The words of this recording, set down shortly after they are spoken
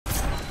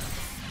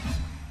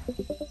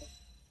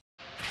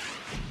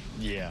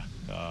Yeah,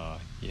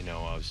 you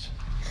know,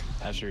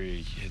 after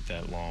he hit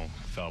that long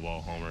foul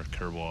ball homer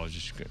curveball, I was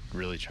just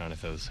really trying to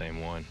throw the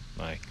same one.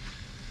 Like,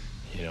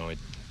 you know,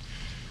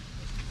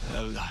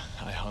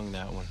 I hung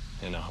that one,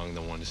 and I hung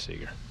the one to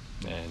Seager,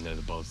 and they're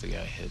both the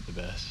guy hit the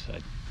best. I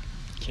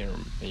can't,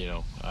 you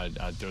know,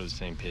 I'd throw the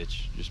same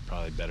pitch, just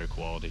probably better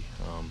quality.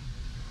 I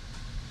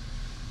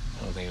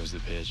don't think it was the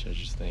pitch. I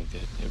just think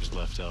that it was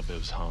left up, it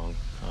was hung.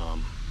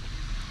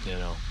 You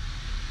know,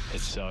 it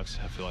sucks.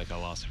 I feel like I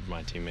lost it for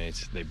my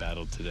teammates. They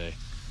battled today.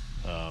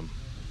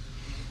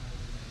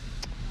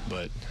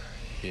 But,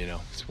 you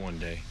know, it's one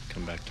day.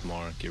 Come back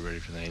tomorrow, get ready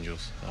for the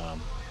Angels.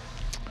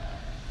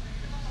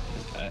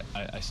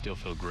 I still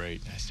feel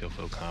great. I still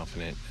feel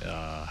confident.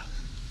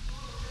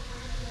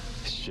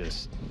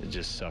 It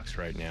just sucks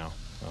right now.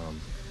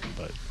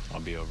 But I'll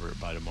be over it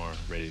by tomorrow,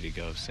 ready to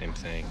go. Same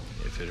thing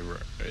if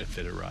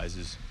it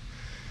arises.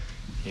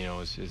 You know,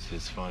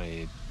 it's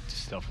funny.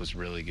 Stuff was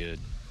really good,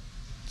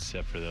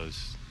 except for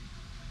those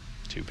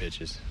two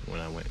pitches when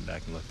I went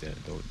back and looked at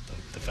it.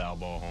 The foul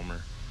ball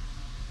homer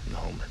and the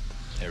homer.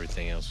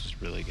 Everything else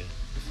was really good.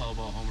 The foul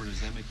ball homer,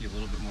 does that make you a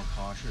little bit more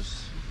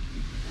cautious?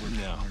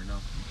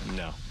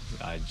 No.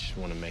 I just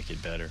want to make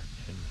it better,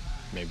 and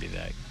maybe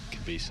that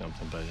could be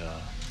something. But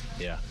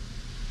yeah,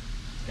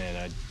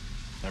 and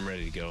I'm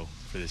ready to go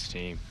for this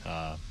team.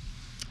 I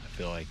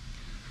feel like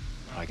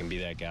I can be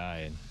that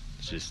guy, and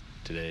it's just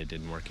today it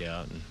didn't work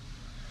out, and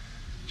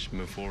just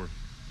move forward.